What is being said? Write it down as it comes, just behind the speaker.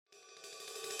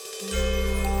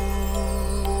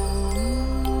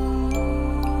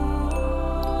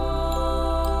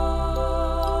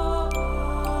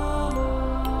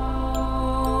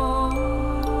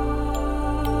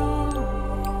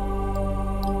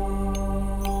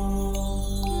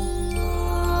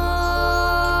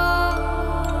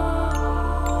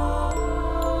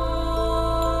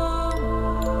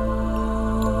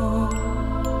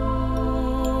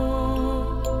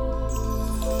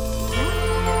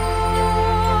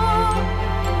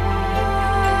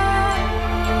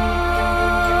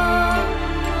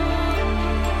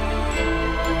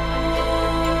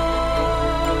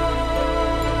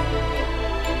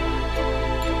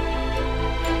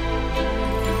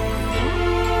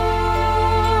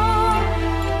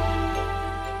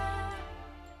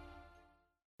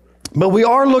But we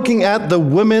are looking at the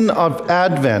women of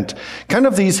Advent, kind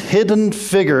of these hidden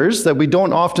figures that we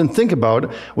don't often think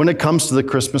about when it comes to the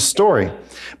Christmas story.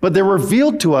 But they're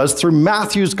revealed to us through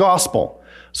Matthew's gospel.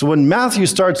 So when Matthew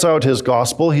starts out his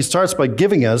gospel, he starts by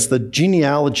giving us the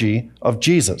genealogy of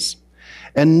Jesus.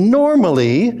 And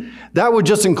normally, that would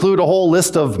just include a whole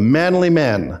list of manly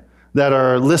men that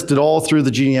are listed all through the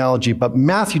genealogy. But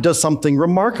Matthew does something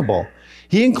remarkable.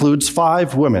 He includes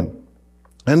 5 women.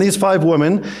 And these 5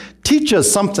 women teach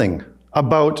us something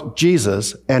about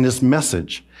Jesus and his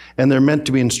message. And they're meant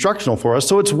to be instructional for us.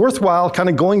 So it's worthwhile kind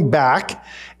of going back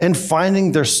and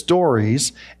finding their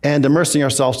stories and immersing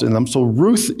ourselves in them. So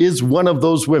Ruth is one of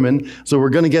those women. So we're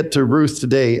going to get to Ruth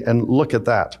today and look at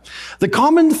that. The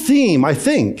common theme, I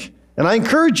think, and I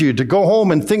encourage you to go home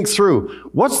and think through,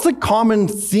 what's the common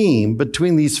theme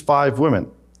between these 5 women?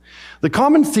 The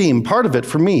common theme, part of it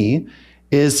for me,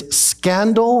 is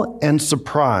scandal and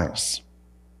surprise.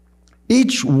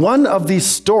 Each one of these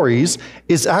stories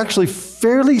is actually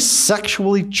fairly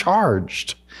sexually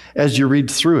charged as you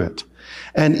read through it.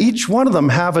 And each one of them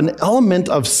have an element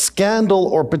of scandal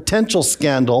or potential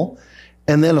scandal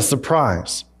and then a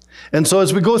surprise. And so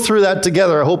as we go through that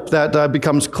together, I hope that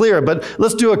becomes clear. But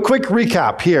let's do a quick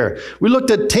recap here. We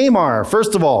looked at Tamar,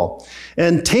 first of all.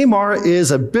 And Tamar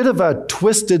is a bit of a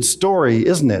twisted story,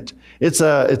 isn't it? It's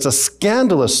a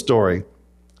scandalous story.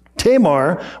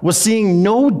 Tamar was seeing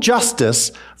no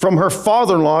justice from her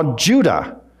father-in-law,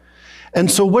 Judah.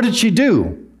 And so what did she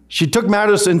do? She took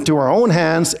matters into her own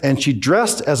hands and she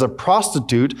dressed as a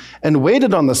prostitute and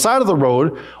waited on the side of the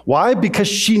road. Why? Because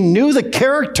she knew the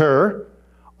character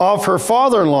of her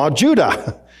father-in-law,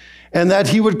 Judah, and that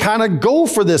he would kind of go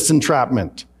for this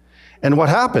entrapment. And what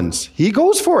happens? He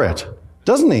goes for it,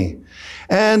 doesn't he?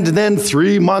 And then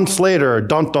 3 months later,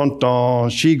 dun, dun, dun,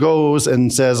 she goes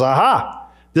and says, aha,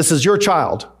 this is your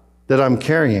child that I'm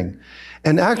carrying.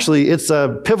 And actually, it's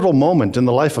a pivotal moment in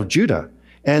the life of Judah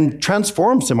and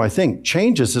transforms him, I think,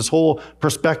 changes his whole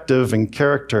perspective and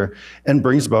character and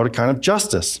brings about a kind of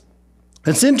justice.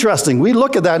 It's interesting. We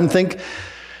look at that and think,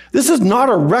 this is not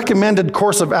a recommended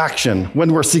course of action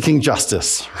when we're seeking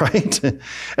justice, right?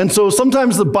 And so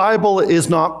sometimes the Bible is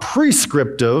not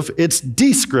prescriptive, it's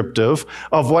descriptive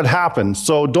of what happens.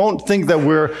 So don't think that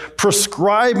we're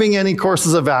prescribing any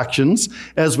courses of actions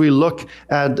as we look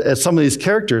at some of these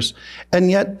characters.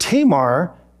 And yet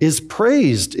Tamar is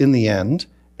praised in the end,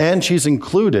 and she's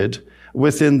included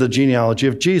within the genealogy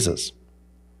of Jesus.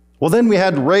 Well, then we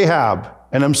had Rahab.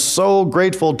 And I'm so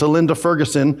grateful to Linda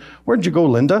Ferguson. Where'd you go,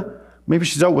 Linda? Maybe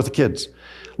she's out with the kids.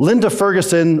 Linda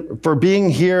Ferguson for being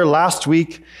here last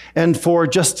week and for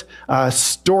just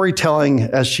storytelling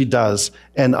as she does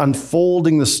and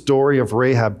unfolding the story of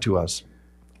Rahab to us.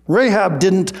 Rahab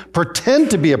didn't pretend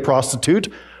to be a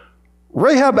prostitute.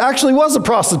 Rahab actually was a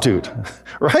prostitute,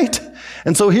 right?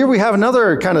 And so here we have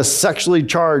another kind of sexually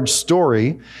charged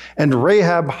story, and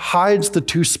Rahab hides the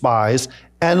 2 spies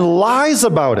and lies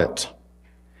about it.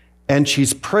 And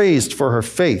she's praised for her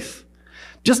faith.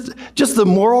 Just the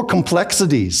moral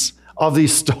complexities of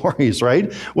these stories,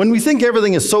 right? When we think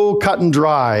everything is so cut and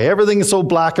dry, everything is so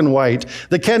black and white,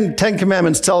 the 10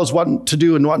 Commandments tell us what to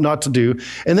do and what not to do.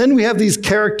 And then we have these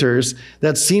characters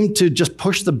that seem to just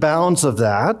push the bounds of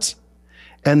that.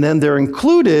 And then they're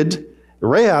included,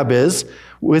 Rahab is,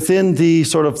 within the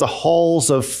sort of the halls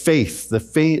of faith, the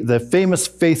famous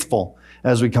faithful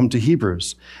as we come to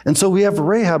Hebrews. And so we have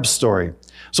Rahab's story.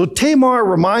 So Tamar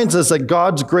reminds us that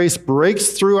God's grace breaks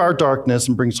through our darkness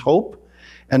and brings hope.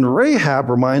 And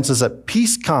Rahab reminds us that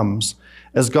peace comes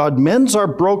as God mends our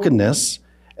brokenness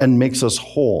and makes us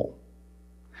whole.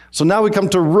 So now we come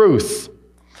to Ruth.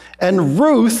 And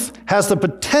Ruth has the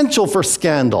potential for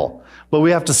scandal, but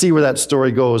we have to see where that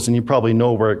story goes, and you probably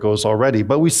know where it goes already.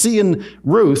 But we see in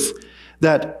Ruth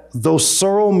that though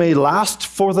sorrow may last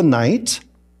for the night,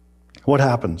 what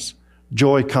happens?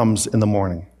 Joy comes in the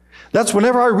morning. That's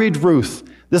whenever I read Ruth,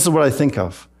 this is what I think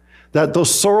of. That though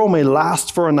sorrow may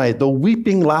last for a night, though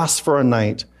weeping lasts for a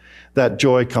night, that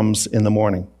joy comes in the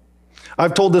morning.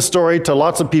 I've told this story to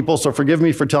lots of people, so forgive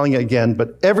me for telling it again,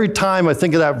 but every time I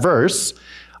think of that verse,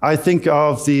 I think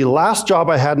of the last job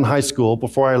I had in high school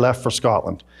before I left for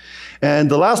Scotland.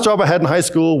 And the last job I had in high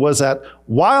school was at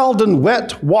Wild and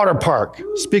Wet Water Park.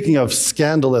 Speaking of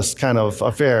scandalous kind of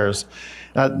affairs,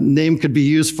 that name could be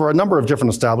used for a number of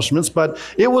different establishments, but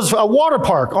it was a water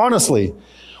park, honestly.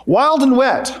 Wild and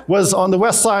Wet was on the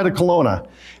west side of Kelowna,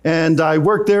 and I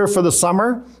worked there for the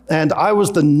summer, and I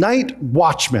was the night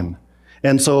watchman.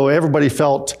 And so everybody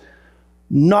felt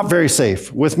not very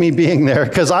safe with me being there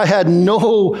because I had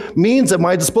no means at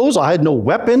my disposal. I had no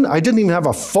weapon. I didn't even have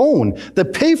a phone. The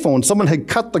payphone, someone had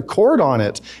cut the cord on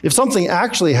it. If something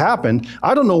actually happened,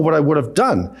 I don't know what I would have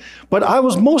done. But I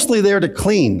was mostly there to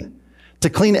clean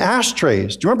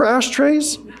ashtrays. Do you remember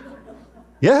ashtrays?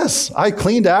 Yes, I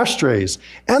cleaned ashtrays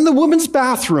and the women's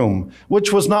bathroom,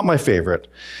 which was not my favorite.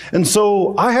 And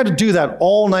so I had to do that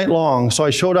all night long. So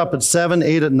I showed up at 7,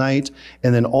 8 at night,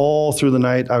 and then all through the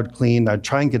night I would clean. I'd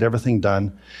try and get everything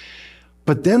done.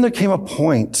 But then there came a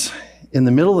point in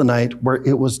the middle of the night where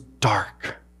it was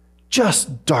dark,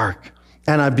 just dark.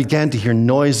 And I began to hear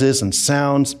noises and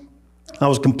sounds. I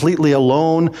was completely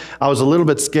alone. I was a little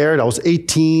bit scared. I was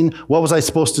 18. What was I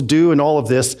supposed to do and all of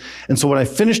this? And so when I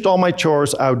finished all my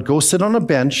chores, I would go sit on a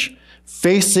bench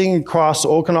facing across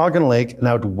Okanagan Lake, and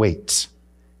I would wait.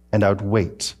 And I would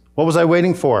wait. What was I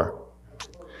waiting for?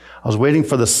 I was waiting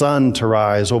for the sun to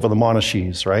rise over the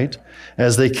Monashees, right?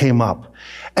 As they came up.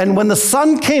 And when the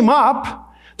sun came up,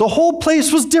 the whole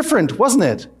place was different, wasn't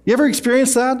it? You ever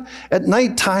experienced that? At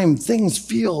nighttime, things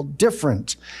feel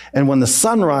different. And when the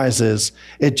sun rises,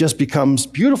 it just becomes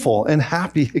beautiful and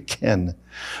happy again.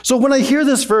 So when I hear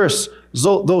this verse,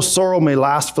 though sorrow may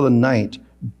last for the night,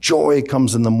 joy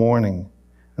comes in the morning.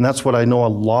 And that's what I know a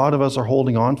lot of us are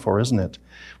holding on for, isn't it?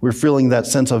 We're feeling that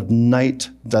sense of night,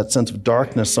 that sense of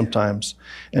darkness sometimes,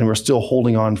 and we're still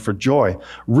holding on for joy.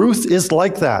 Ruth is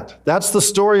like that. That's the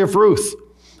story of Ruth.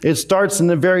 It starts in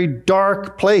a very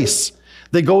dark place.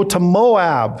 They go to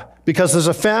Moab because there's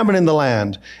a famine in the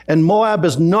land. And Moab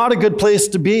is not a good place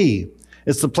to be.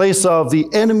 It's the place of the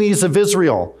enemies of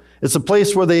Israel. It's a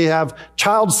place where they have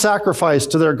child sacrifice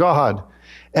to their God.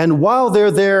 And while they're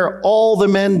there, all the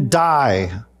men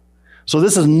die. So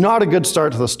this is not a good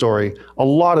start to the story. A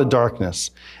lot of darkness.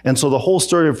 And so the whole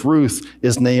story of Ruth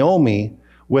is Naomi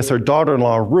with her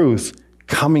daughter-in-law Ruth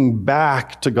coming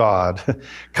back to God,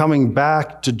 coming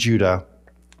back to Judah,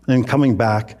 and coming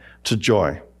back to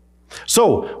joy.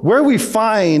 So where we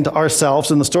find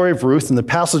ourselves in the story of Ruth, in the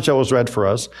passage that was read for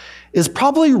us, is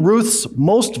probably Ruth's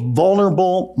most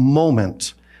vulnerable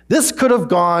moment. This could have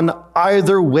gone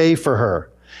either way for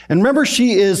her. And remember,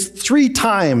 she is 3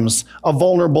 times a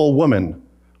vulnerable woman.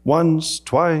 Once,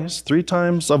 twice, 3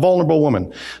 times a vulnerable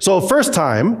woman. So first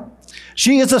time,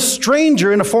 she is a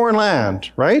stranger in a foreign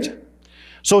land, right?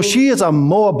 So she is a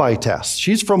Moabitess.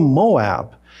 She's from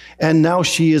Moab, and now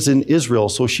she is in Israel,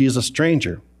 so she is a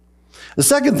stranger. The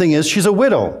second thing is she's a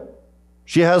widow.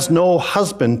 She has no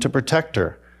husband to protect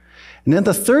her. And then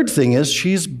the third thing is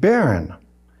she's barren,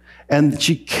 and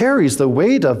she carries the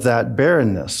weight of that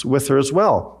barrenness with her as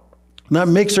well. And that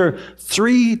makes her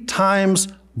 3 times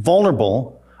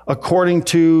vulnerable according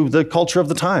to the culture of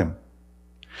the time.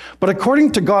 But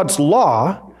according to God's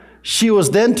law, she was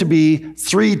then to be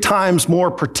 3 times more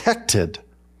protected.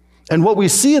 And what we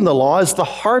see in the law is the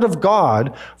heart of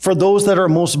God for those that are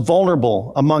most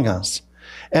vulnerable among us.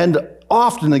 And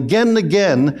often, again and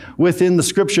again, within the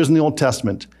scriptures in the Old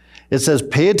Testament, it says,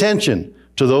 pay attention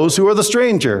to those who are the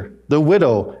stranger, the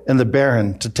widow, and the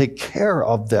barren, to take care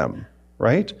of them,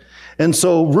 right? And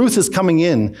so Ruth is coming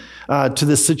in to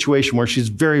this situation where she's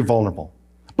very vulnerable.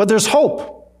 But there's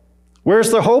hope.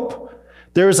 Where's the hope?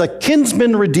 There is a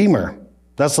kinsman redeemer.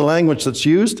 That's the language that's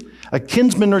used. A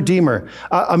kinsman redeemer.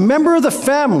 A member of the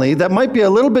family that might be a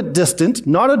little bit distant,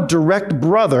 not a direct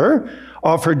brother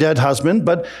of her dead husband,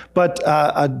 but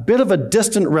a bit of a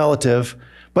distant relative.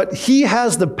 But he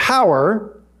has the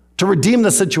power to redeem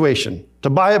the situation, to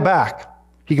buy it back.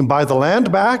 He can buy the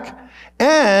land back,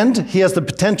 and he has the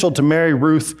potential to marry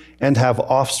Ruth and have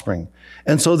offspring.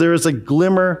 And so there is a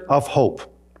glimmer of hope.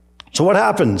 So what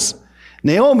happens?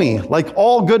 Naomi, like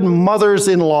all good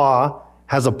mothers-in-law,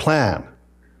 has a plan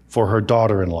for her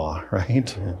daughter-in-law,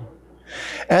 right?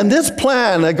 And this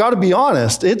plan, I got to be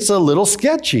honest, it's a little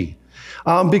sketchy.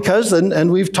 Because,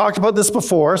 and we've talked about this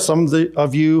before, some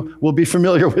of you will be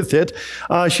familiar with it.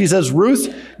 She says,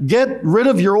 Ruth, get rid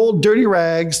of your old dirty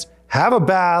rags, have a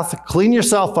bath, clean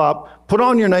yourself up, put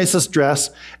on your nicest dress,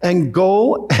 and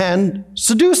go and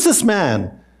seduce this man.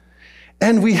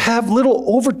 And we have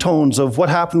little overtones of what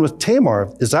happened with Tamar.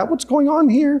 Is that what's going on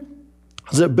here?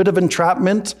 Is it a bit of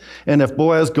entrapment? And if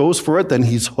Boaz goes for it, then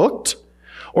he's hooked?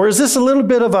 Or is this a little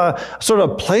bit of a sort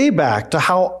of playback to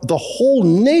how the whole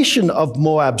nation of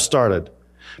Moab started?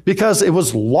 Because it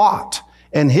was Lot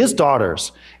and his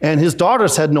daughters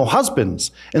had no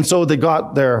husbands. And so they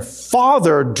got their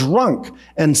father drunk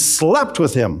and slept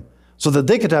with him so that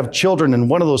they could have children. And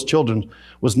one of those children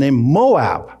was named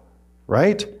Moab,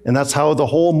 right? And that's how the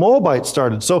whole Moabite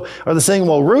started. So are they saying,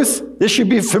 well, Ruth, this should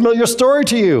be a familiar story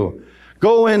to you.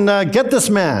 Go and get this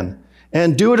man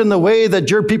and do it in the way that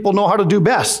your people know how to do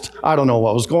best. I don't know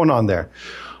what was going on there.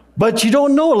 But you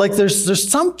don't know, like there's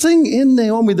something in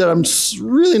Naomi that I'm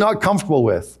really not comfortable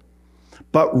with.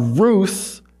 But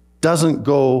Ruth doesn't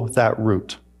go that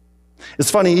route.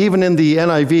 It's funny, even in the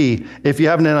NIV, if you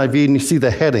have an NIV and you see the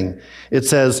heading, it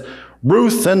says,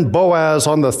 Ruth and Boaz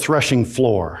on the threshing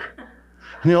floor.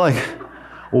 And you're like,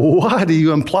 what are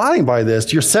you implying by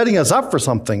this? You're setting us up for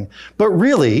something. But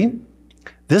really,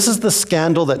 this is the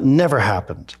scandal that never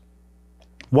happened.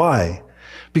 Why?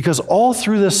 Because all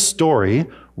through this story,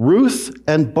 Ruth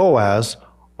and Boaz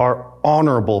are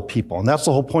honorable people. And that's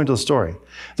the whole point of the story.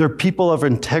 They're people of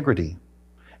integrity.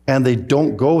 And they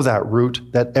don't go that route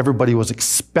that everybody was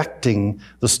expecting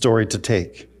the story to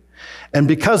take. And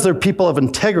because they're people of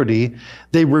integrity,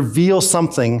 they reveal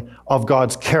something of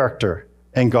God's character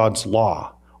and God's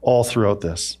law all throughout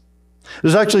this.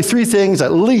 There's actually three things,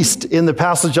 at least in the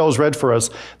passage that was read for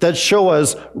us, that show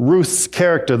us Ruth's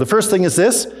character. The first thing is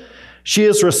this: she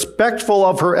is respectful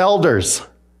of her elders.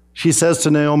 She says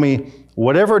to Naomi,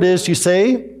 whatever it is you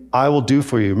say, I will do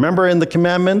for you. Remember in the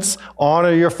commandments,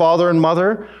 honor your father and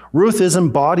mother? Ruth is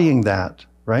embodying that,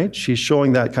 right? She's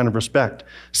showing that kind of respect.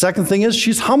 Second thing is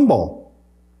she's humble.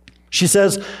 She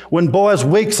says, when Boaz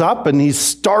wakes up and he's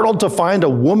startled to find a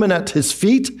woman at his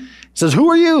feet, he says, who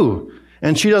are you?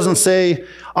 And she doesn't say,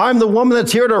 I'm the woman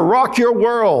that's here to rock your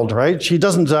world, right? She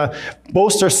doesn't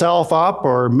boast herself up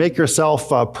or make herself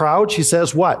proud. She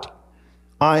says, what?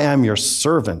 I am your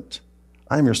servant.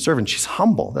 I am your servant. She's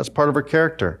humble. That's part of her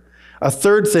character. A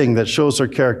third thing that shows her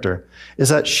character is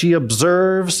that she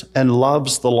observes and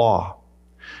loves the law.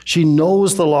 She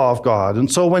knows the law of God.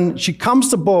 And so when she comes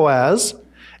to Boaz,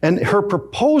 and her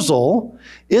proposal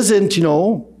isn't,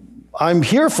 I'm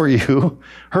here for you.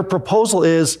 Her proposal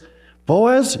is,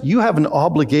 Boaz, you have an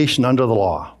obligation under the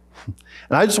law.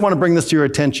 And I just want to bring this to your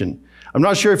attention. I'm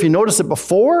not sure if you noticed it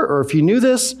before or if you knew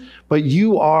this, but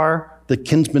you are the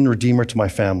kinsman redeemer to my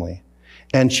family.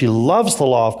 And she loves the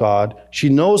law of God, she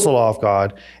knows the law of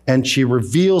God, and she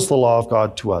reveals the law of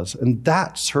God to us. And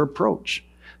that's her approach.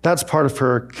 That's part of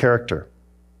her character.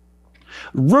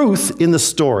 Ruth, in the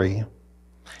story,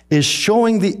 is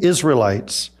showing the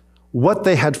Israelites what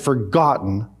they had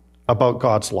forgotten about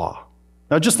God's law.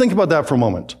 Now just think about that for a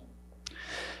moment.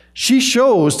 She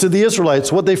shows to the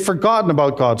Israelites what they've forgotten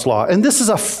about God's law. And this is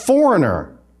a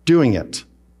foreigner doing it.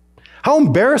 How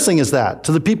embarrassing is that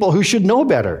to the people who should know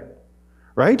better?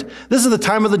 Right? This is the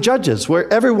time of the judges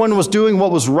where everyone was doing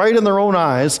what was right in their own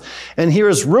eyes. And here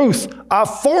is Ruth, a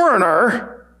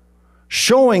foreigner,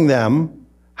 showing them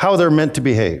how they're meant to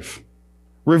behave,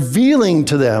 revealing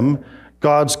to them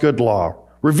God's good law,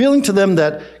 revealing to them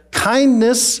that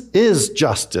kindness is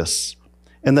justice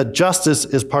and that justice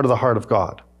is part of the heart of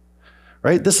God.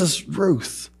 Right? This is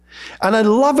Ruth. And I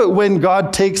love it when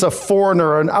God takes a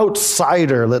foreigner, an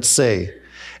outsider, let's say,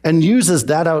 and uses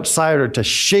that outsider to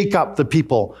shake up the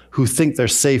people who think they're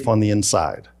safe on the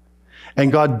inside.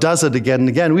 And God does it again and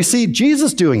again. We see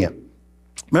Jesus doing it.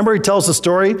 Remember, he tells the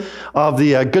story of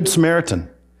the Good Samaritan.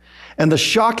 And the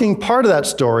shocking part of that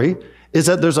story is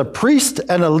that there's a priest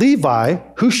and a Levi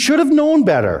who should have known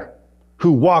better,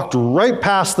 who walked right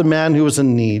past the man who was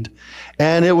in need.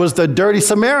 And it was the dirty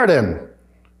Samaritan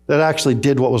that actually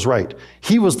did what was right.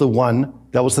 He was the one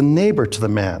that was the neighbor to the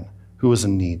man who was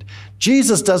in need.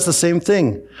 Jesus does the same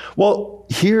thing. Well,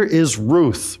 here is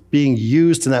Ruth being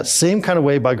used in that same kind of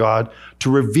way by God to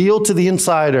reveal to the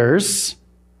insiders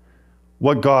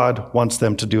what God wants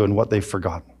them to do and what they've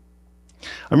forgotten.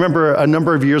 I remember a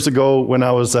number of years ago when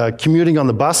I was commuting on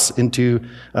the bus into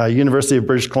University of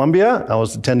British Columbia. I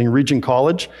was attending Regent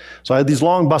College. So I had these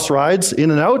long bus rides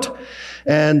in and out.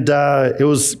 And it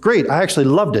was great. I actually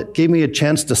loved it. Gave me a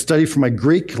chance to study for my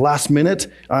Greek last minute.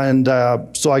 And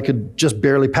so I could just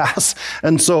barely pass.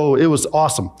 And so it was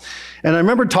awesome. And I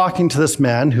remember talking to this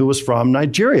man who was from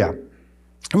Nigeria.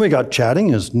 And we got chatting.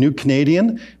 He was new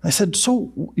Canadian. I said, so,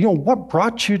 what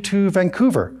brought you to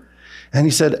Vancouver? And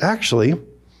he said, actually,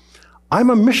 I'm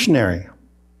a missionary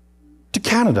to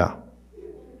Canada.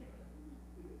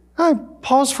 I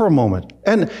paused for a moment.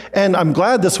 And I'm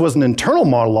glad this was an internal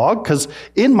monologue, because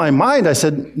in my mind I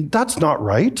said, that's not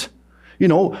right.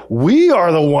 We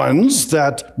are the ones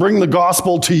that bring the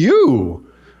gospel to you.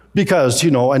 Because,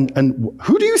 and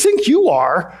who do you think you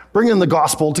are bringing the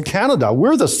gospel to Canada?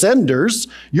 We're the senders.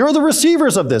 You're the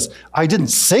receivers of this. I didn't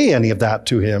say any of that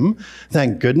to him.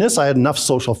 Thank goodness. I had enough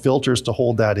social filters to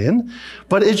hold that in.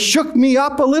 But it shook me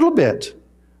up a little bit,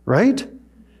 right?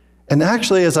 And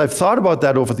actually, as I've thought about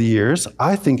that over the years,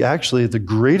 I think actually the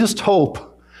greatest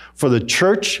hope for the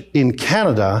church in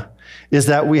Canada is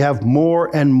that we have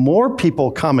more and more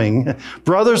people coming,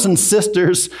 brothers and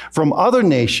sisters from other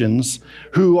nations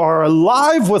who are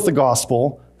alive with the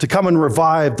gospel to come and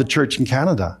revive the church in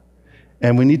Canada.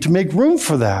 And we need to make room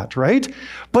for that, right?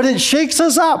 But it shakes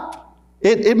us up.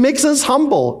 It makes us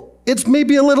humble. It's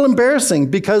maybe a little embarrassing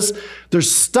because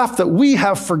there's stuff that we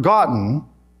have forgotten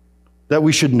that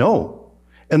we should know.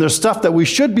 And there's stuff that we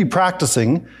should be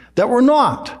practicing that we're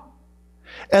not.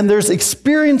 And there's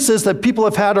experiences that people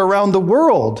have had around the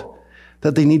world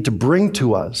that they need to bring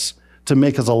to us to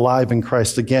make us alive in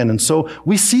Christ again. And so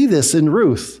we see this in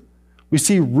Ruth. We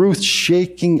see Ruth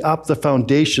shaking up the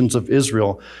foundations of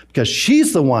Israel because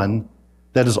she's the one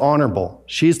that is honorable.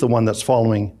 She's the one that's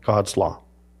following God's law.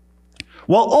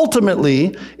 Well,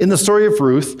 ultimately, in the story of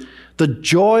Ruth, the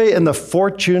joy and the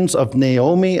fortunes of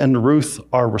Naomi and Ruth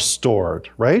are restored,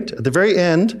 right? At the very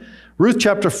end, Ruth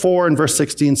chapter 4 and verse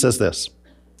 16 says this.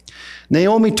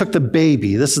 Naomi took the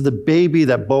baby. This is the baby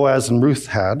that Boaz and Ruth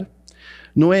had.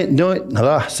 Say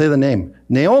the name.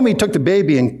 Naomi took the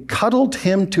baby and cuddled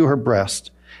him to her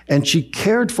breast, and she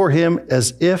cared for him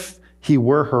as if he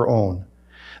were her own.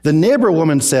 The neighbor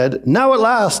woman said, now at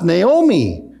last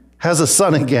Naomi has a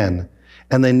son again.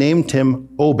 And they named him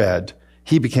Obed.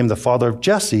 He became the father of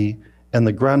Jesse and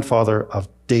the grandfather of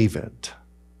David.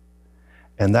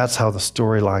 And that's how the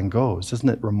storyline goes. Isn't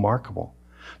it remarkable?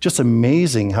 Just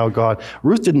amazing how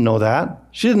Ruth didn't know that.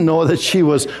 She didn't know that she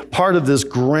was part of this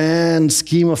grand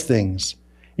scheme of things.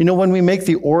 When we make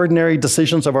the ordinary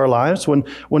decisions of our lives, when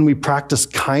we practice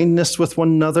kindness with one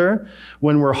another,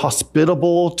 when we're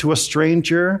hospitable to a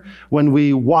stranger, when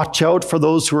we watch out for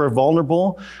those who are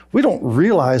vulnerable, we don't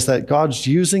realize that God's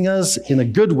using us in a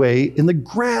good way in the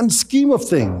grand scheme of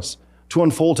things to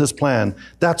unfold his plan.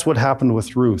 That's what happened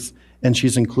with Ruth, and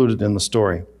she's included in the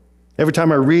story. Every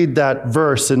time I read that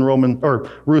verse in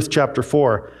Ruth chapter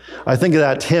 4, I think of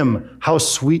that hymn, How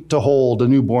Sweet to Hold a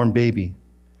Newborn Baby.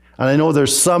 And I know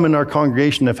there's some in our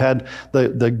congregation that have had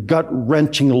the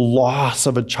gut-wrenching loss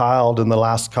of a child in the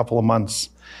last couple of months.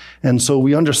 And so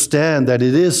we understand that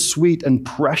it is sweet and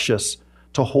precious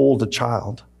to hold a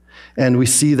child. And we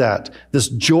see that, this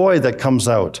joy that comes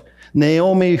out.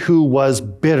 Naomi, who was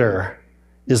bitter,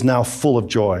 is now full of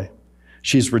joy.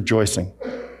 She's rejoicing.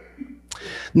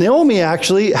 Naomi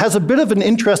actually has a bit of an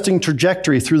interesting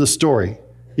trajectory through the story.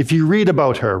 If you read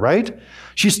about her, right?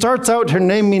 She starts out, her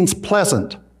name means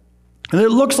pleasant. And it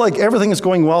looks like everything is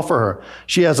going well for her.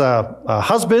 She has a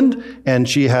husband and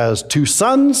she has 2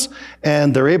 sons,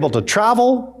 and they're able to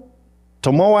travel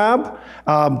to Moab.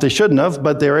 They shouldn't have,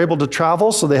 but they're able to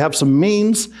travel, so they have some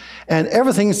means. And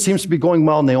everything seems to be going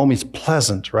well. Naomi's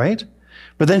pleasant, right?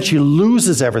 But then she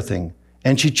loses everything.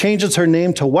 And she changes her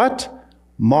name to what?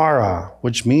 Mara,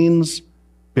 which means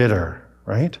bitter,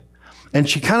 right? And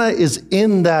she kind of is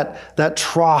in that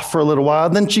trough for a little while.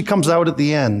 And then she comes out at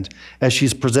the end as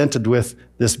she's presented with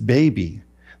this baby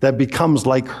that becomes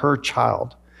like her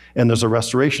child. And there's a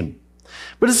restoration.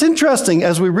 But it's interesting,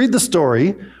 as we read the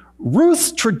story,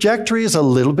 Ruth's trajectory is a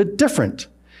little bit different.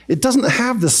 It doesn't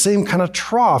have the same kind of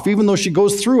trough, even though she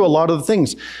goes through a lot of the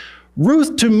things.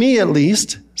 Ruth, to me at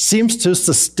least, seems to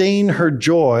sustain her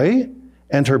joy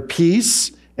and her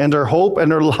peace and her hope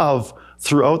and her love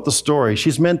throughout the story.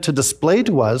 She's meant to display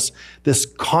to us this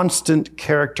constant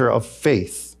character of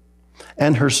faith.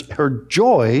 And her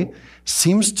joy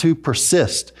seems to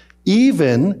persist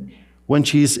even when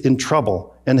she's in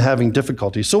trouble and having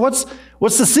difficulty. So what's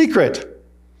the secret?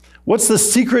 What's the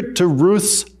secret to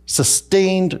Ruth's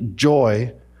sustained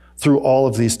joy through all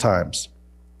of these times?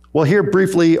 Well, here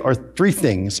briefly are 3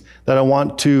 things that I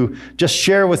want to just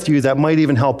share with you that might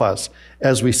even help us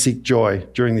as we seek joy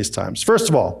during these times. First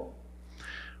of all,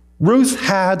 Ruth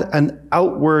had an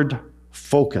outward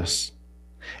focus.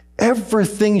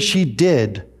 Everything she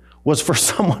did was for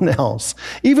someone else.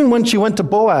 Even when she went to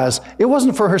Boaz, it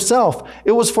wasn't for herself,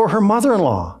 it was for her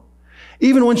mother-in-law.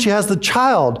 Even when she has the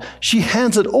child, she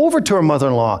hands it over to her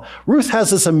mother-in-law. Ruth has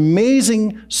this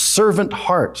amazing servant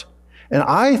heart. And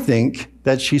I think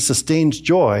that she sustains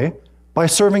joy by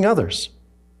serving others.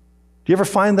 Do you ever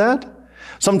find that?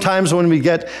 Sometimes when we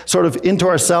get sort of into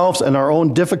ourselves and our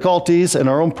own difficulties and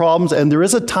our own problems, and there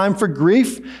is a time for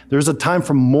grief, there's a time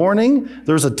for mourning,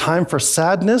 there's a time for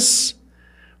sadness.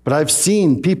 But I've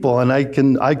seen people, and I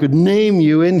could name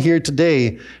you in here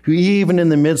today, who even in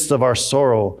the midst of our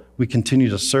sorrow, we continue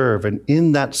to serve. And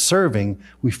in that serving,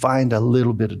 we find a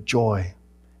little bit of joy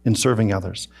in serving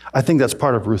others. I think that's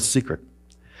part of Ruth's secret.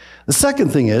 The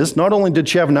second thing is, not only did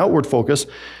she have an outward focus,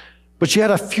 but she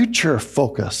had a future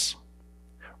focus.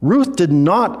 Ruth did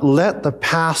not let the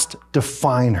past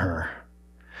define her.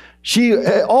 She,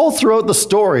 all throughout the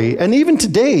story, and even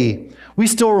today, we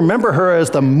still remember her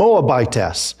as the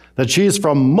Moabitess, that she is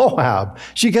from Moab.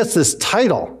 She gets this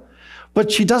title,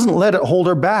 but she doesn't let it hold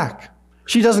her back.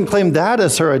 She doesn't claim that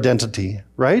as her identity,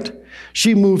 right?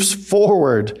 She moves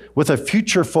forward with a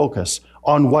future focus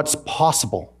on what's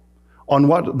possible, on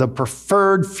what the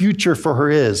preferred future for her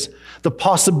is, the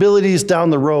possibilities down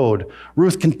the road.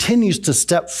 Ruth continues to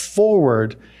step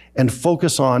forward and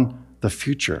focus on the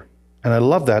future. And I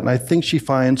love that, and I think she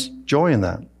finds joy in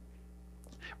that.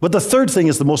 But the third thing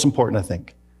is the most important, I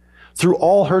think. Through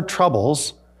all her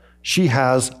troubles, she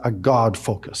has a God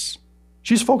focus.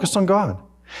 She's focused on God.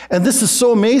 And this is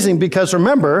so amazing because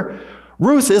remember,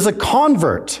 Ruth is a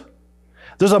convert.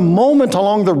 There's a moment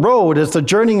along the road as they're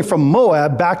journeying from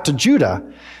Moab back to Judah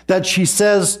that she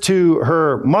says to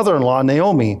her mother-in-law,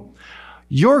 Naomi,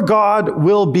 "Your God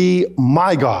will be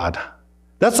my God."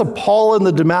 That's a Paul in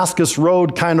the Damascus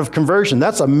Road kind of conversion.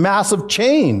 That's a massive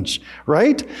change,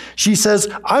 right? She says,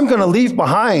 I'm going to leave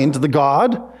behind the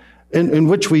God in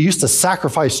which we used to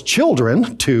sacrifice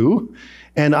children to,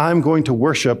 and I'm going to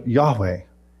worship Yahweh.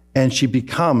 And she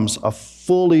becomes a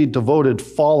fully devoted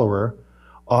follower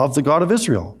of the God of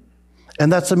Israel.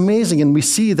 And that's amazing. And we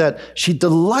see that she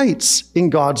delights in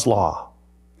God's law.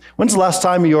 When's the last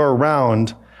time you were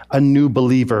around a new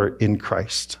believer in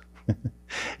Christ?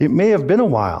 It may have been a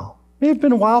while. It may have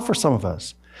been a while for some of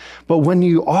us. But when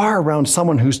you are around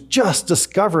someone who's just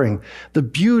discovering the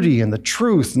beauty and the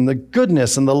truth and the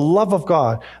goodness and the love of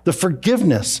God, the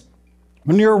forgiveness,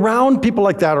 when you're around people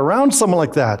like that, around someone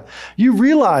like that, you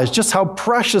realize just how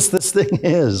precious this thing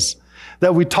is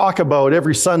that we talk about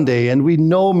every Sunday, and we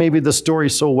know maybe the story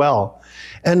so well.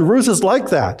 And Ruth is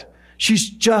like that. She's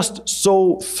just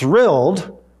so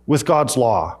thrilled with God's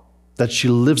law that she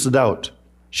lives it out.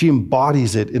 She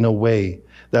embodies it in a way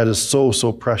that is so,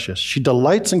 so precious. She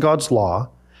delights in God's law,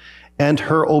 and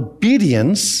her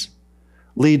obedience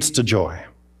leads to joy.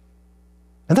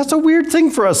 And that's a weird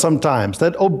thing for us sometimes,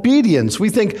 that obedience, we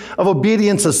think of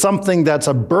obedience as something that's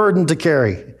a burden to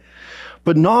carry,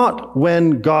 but not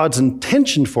when God's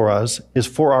intention for us is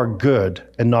for our good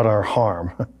and not our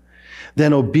harm.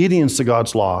 Then obedience to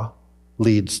God's law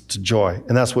leads to joy.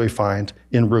 And that's what we find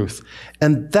in Ruth.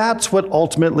 And that's what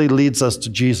ultimately leads us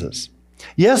to Jesus.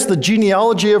 Yes, the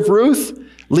genealogy of Ruth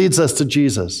leads us to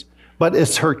Jesus, but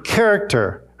it's her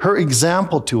character, her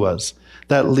example to us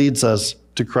that leads us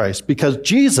to Christ, because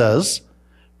Jesus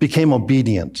became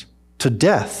obedient to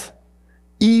death,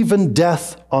 even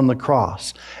death on the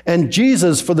cross. And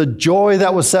Jesus, for the joy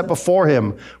that was set before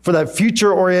him, for that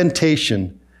future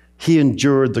orientation, he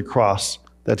endured the cross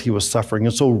that he was suffering.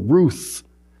 And so Ruth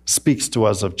speaks to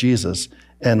us of Jesus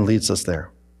and leads us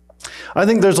there. I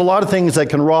think there's a lot of things that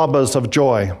can rob us of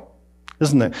joy,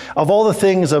 isn't there? Of all the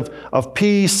things of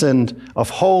peace and of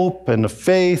hope and of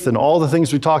faith and all the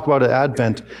things we talk about at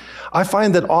Advent, I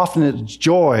find that often it's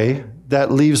joy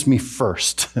that leaves me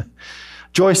first.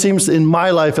 Joy seems, in my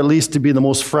life at least, to be the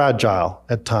most fragile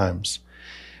at times.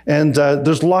 And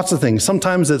there's lots of things.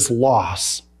 Sometimes it's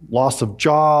loss of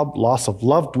job, loss of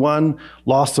loved one,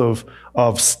 loss of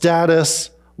status,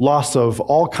 loss of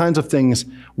all kinds of things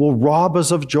will rob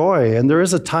us of joy. And there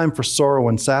is a time for sorrow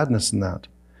and sadness in that.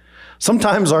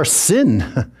 Sometimes our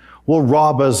sin will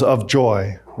rob us of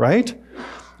joy, right?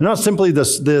 Not simply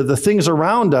the things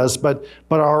around us, but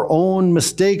our own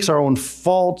mistakes, our own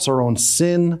faults, our own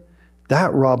sin,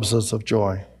 that robs us of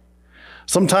joy.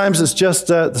 Sometimes it's just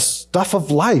the stuff of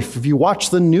life. If you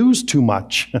watch the news too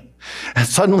much, and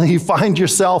suddenly you find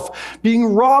yourself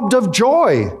being robbed of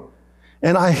joy.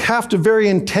 And I have to very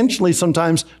intentionally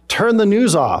sometimes turn the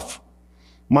news off.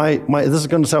 This is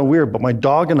going to sound weird, but my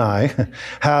dog and I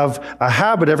have a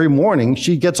habit every morning.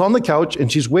 She gets on the couch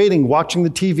and she's waiting, watching the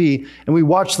TV, and we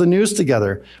watch the news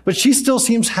together. But she still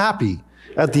seems happy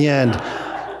at the end.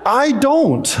 I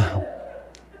don't.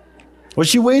 Well,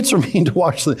 she waits for me to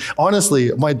watch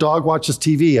honestly, my dog watches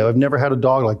TV. I've never had a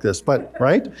dog like this, but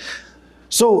right?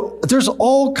 So there's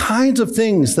all kinds of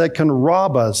things that can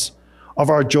rob us of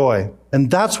our joy. And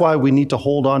that's why we need to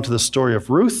hold on to the story of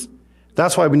Ruth.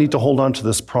 That's why we need to hold on to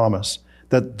this promise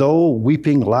that though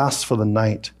weeping lasts for the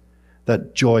night,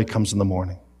 that joy comes in the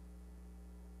morning.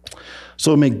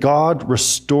 So may God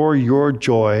restore your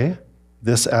joy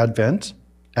this Advent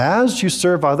as you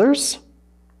serve others,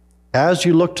 as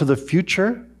you look to the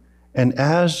future, and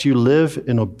as you live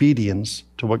in obedience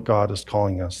to what God is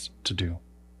calling us to do.